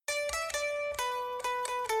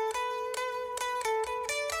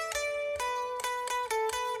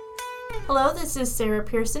Hello, this is Sarah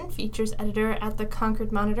Pearson, features editor at the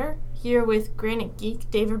Concord Monitor, here with Granite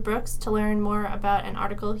Geek David Brooks to learn more about an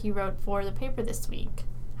article he wrote for the paper this week.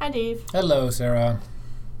 Hi, Dave. Hello, Sarah.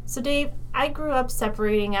 So, Dave, I grew up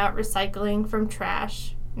separating out recycling from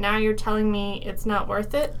trash. Now you're telling me it's not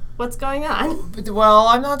worth it? What's going on? Well,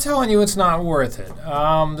 I'm not telling you it's not worth it.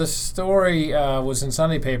 The story was in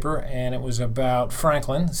Sunday paper, and it was about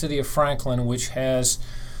Franklin, the city of Franklin, which has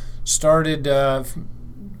started,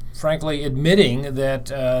 frankly, admitting that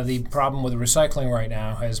the problem with recycling right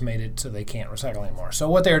now has made it so they can't recycle anymore. So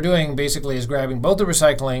what they're doing basically is grabbing both the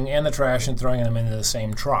recycling and the trash and throwing them into the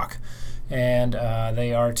same truck. And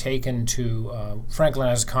they are taken to Franklin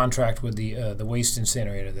has a contract with the waste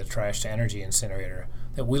incinerator, the trash-to-energy incinerator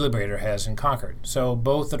that Wheelabrator has in Concord. So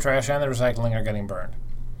both the trash and the recycling are getting burned,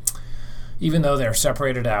 even though they're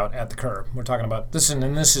separated out at the curb. We're talking about this,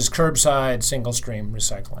 and this is curbside single-stream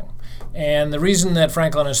recycling. And the reason that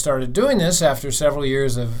Franklin has started doing this after several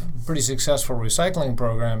years of pretty successful recycling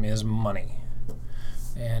program is money.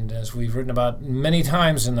 And as we've written about many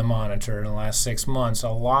times in the Monitor in the last 6 months, a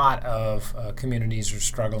lot of communities are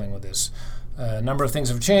struggling with this. A number of things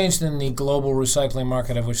have changed in the global recycling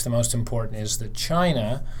market, of which the most important is that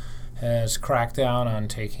China has cracked down on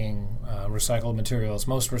taking recycled materials,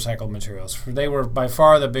 most recycled materials. They were by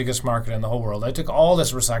far the biggest market in the whole world. They took all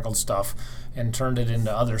this recycled stuff and turned it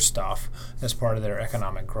into other stuff as part of their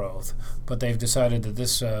economic growth. But they've decided that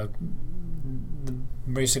this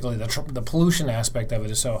basically the pollution aspect of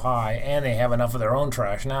it is so high, and they have enough of their own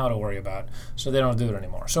trash now to worry about, so they don't do it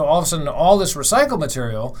anymore. So all of a sudden, all this recycled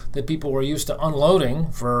material that people were used to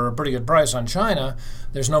unloading for a pretty good price on China,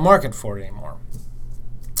 there's no market for it anymore.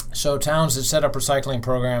 So towns that set up recycling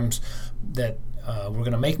programs that were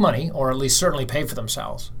going to make money, or at least certainly pay for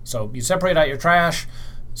themselves. So you separate out your trash,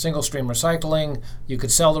 single stream recycling, you could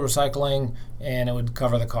sell the recycling, and it would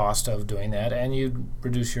cover the cost of doing that, and you'd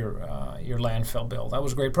reduce your landfill bill. That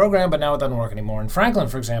was a great program, but now it doesn't work anymore. In Franklin,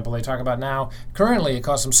 for example, they talk about now, currently it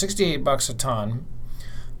costs them $68 a ton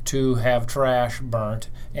to have trash burnt,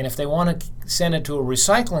 and if they want to send it to a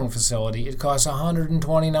recycling facility, it costs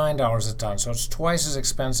 $129 a ton, so it's twice as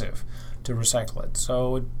expensive to recycle it.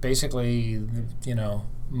 So it basically,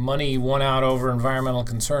 money won out over environmental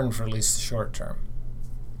concern for at least the short term.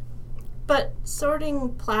 But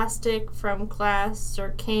sorting plastic from glass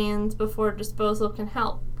or cans before disposal can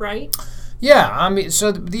help, right? Yeah,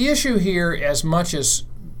 so the issue here, as much as,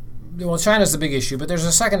 China's the big issue, but there's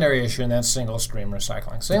a secondary issue, and that's single-stream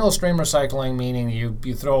recycling. Single-stream recycling meaning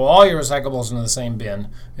you throw all your recyclables into the same bin,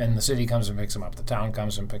 and the city comes and picks them up. The town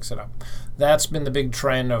comes and picks it up. That's been the big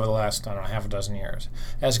trend over the last, half a dozen years,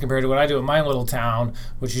 as compared to what I do in my little town,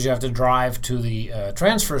 which is you have to drive to the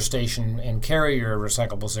transfer station and carry your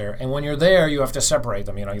recyclables there. And when you're there, you have to separate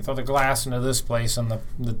them. You throw the glass into this place and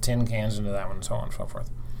the tin cans into that one, and so on and so forth.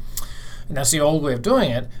 And that's the old way of doing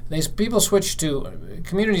it.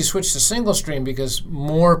 Communities switched to single stream because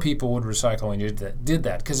more people would recycle when you did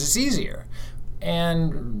that, because it's easier.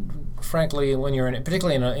 And frankly, when you're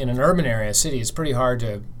particularly in an urban area, a city, it's pretty hard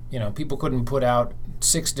to, people couldn't put out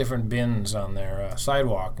 6 different bins on their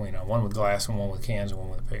sidewalk, one with glass and one with cans and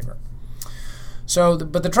one with paper. So,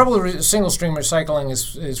 but the trouble with single-stream recycling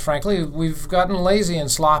is, frankly, we've gotten lazy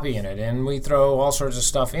and sloppy in it, and we throw all sorts of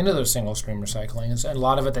stuff into the single-stream recycling, and a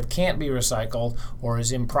lot of it that can't be recycled or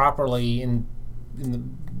is improperly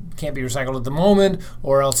can't be recycled at the moment,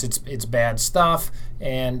 or else it's bad stuff,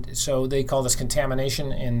 and so they call this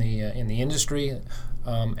contamination in the industry.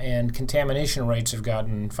 And contamination rates have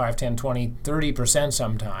gotten 5, 10, 20, 30%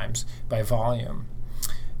 sometimes by volume.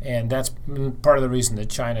 And that's part of the reason that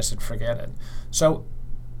China said forget it. So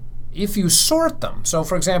if you sort them, so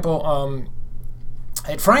for example,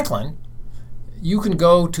 at Franklin, you can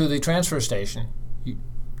go to the transfer station, you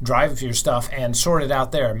drive your stuff, and sort it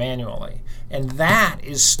out there manually. And that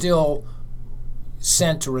is still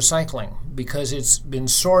sent to recycling because it's been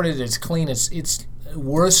sorted, it's clean, it's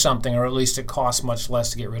worth something, or at least it costs much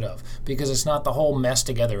less to get rid of because it's not the whole mess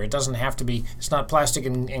together. It doesn't have to be, it's not plastic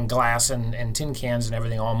and glass and tin cans and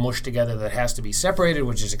everything all mushed together that has to be separated,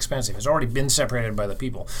 which is expensive. It's already been separated by the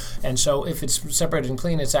people. And so if it's separated and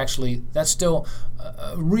clean, that's still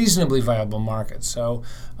a reasonably viable market. So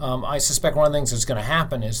I suspect one of the things that's going to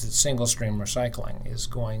happen is that single stream recycling is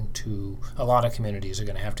a lot of communities are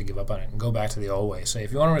going to have to give up on it and go back to the old way. Say,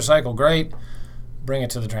 if you want to recycle, great, bring it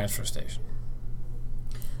to the transfer station.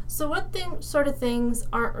 So what sort of things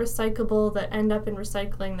aren't recyclable that end up in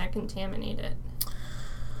recycling that contaminate it?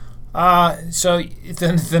 So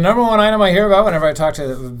the number one item I hear about whenever I talk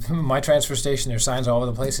to my transfer station, there's signs all over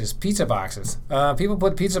the place, is pizza boxes. People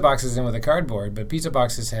put pizza boxes in with a cardboard, but pizza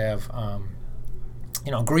boxes have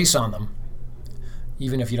grease on them,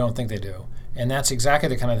 even if you don't think they do. And that's exactly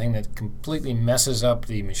the kind of thing that completely messes up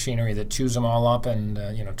the machinery that chews them all up and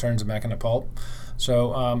turns them back into pulp.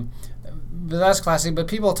 So but that's classic. But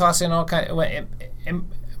people toss in all kind of.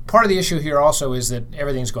 And part of the issue here also is that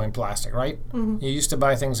everything's going plastic, right? Mm-hmm. You used to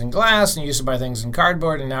buy things in glass, and you used to buy things in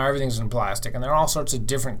cardboard, and now everything's in plastic. And there are all sorts of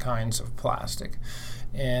different kinds of plastic.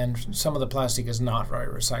 And some of the plastic is not very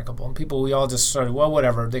recyclable. And we all just sort of,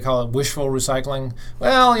 whatever. They call it wishful recycling.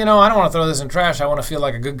 Well, I don't want to throw this in trash. I want to feel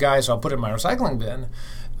like a good guy, so I'll put it in my recycling bin.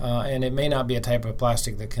 And it may not be a type of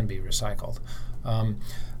plastic that can be recycled.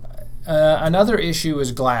 Another issue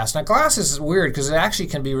is glass. Now, glass is weird because it actually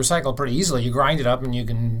can be recycled pretty easily. You grind it up and you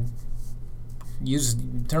can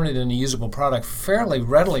turn it into a usable product fairly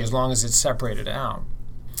readily as long as it's separated out.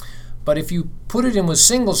 But if you put it in with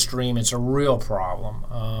single stream, it's a real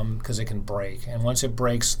problem because it can break. And once it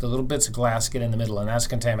breaks, the little bits of glass get in the middle, and that's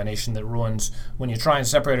contamination that ruins. When you try and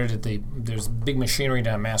separate it, there's big machinery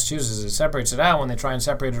down in Massachusetts that separates it out. When they try and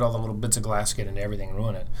separate it, all the little bits of glass get into everything and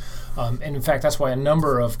ruin it. And in fact, that's why a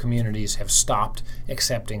number of communities have stopped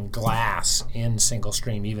accepting glass in single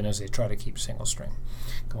stream, even as they try to keep single stream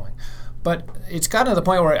going. But it's gotten to the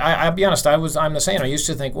point where, I'll be honest, I'm the same. I used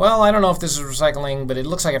to think, well, I don't know if this is recycling, but it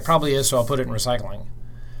looks like it probably is, so I'll put it in recycling.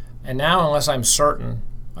 And now, unless I'm certain,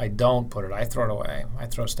 I don't put it. I throw it away. I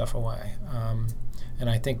throw stuff away.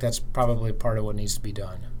 And I think that's probably part of what needs to be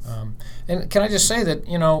done. And can I just say that,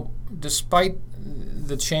 despite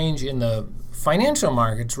the change in the financial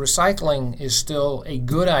markets, recycling is still a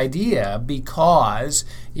good idea because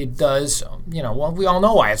it does, we all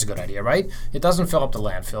know why it's a good idea, right? It doesn't fill up the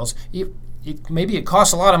landfills. Maybe it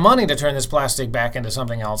costs a lot of money to turn this plastic back into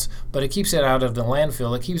something else, but it keeps it out of the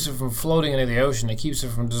landfill. It keeps it from floating into the ocean. It keeps it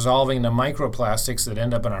from dissolving into microplastics that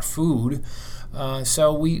end up in our food.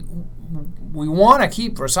 So we want to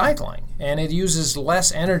keep recycling, and it uses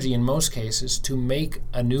less energy in most cases to make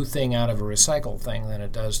a new thing out of a recycled thing than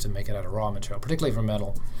it does to make it out of raw material, particularly for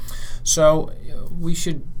metal. So we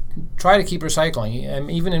should try to keep recycling. And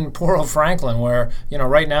even in poor old Franklin, where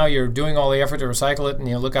right now you're doing all the effort to recycle it, and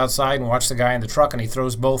you look outside and watch the guy in the truck, and he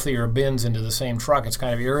throws both of your bins into the same truck. It's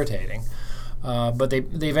kind of irritating. But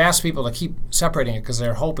they've asked people to keep separating it because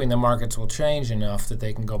they're hoping the markets will change enough that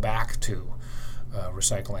they can go back to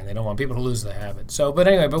recycling. They don't want people to lose the habit.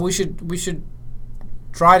 But we should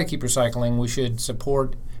try to keep recycling. We should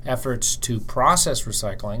support efforts to process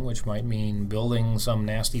recycling, which might mean building some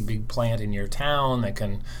nasty big plant in your town that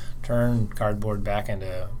can turn cardboard back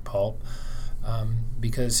into pulp,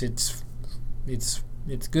 because it's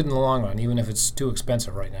good in the long run, even if it's too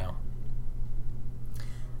expensive right now.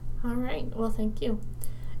 All right. Well, thank you.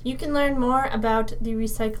 You can learn more about the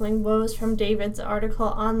recycling woes from David's article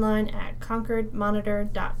online at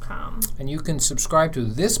concordmonitor.com. And you can subscribe to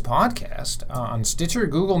this podcast on Stitcher,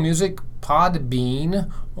 Google Music,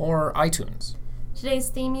 Podbean, or iTunes. Today's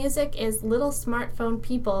theme music is Little Smartphone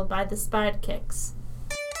People by the Spidekicks.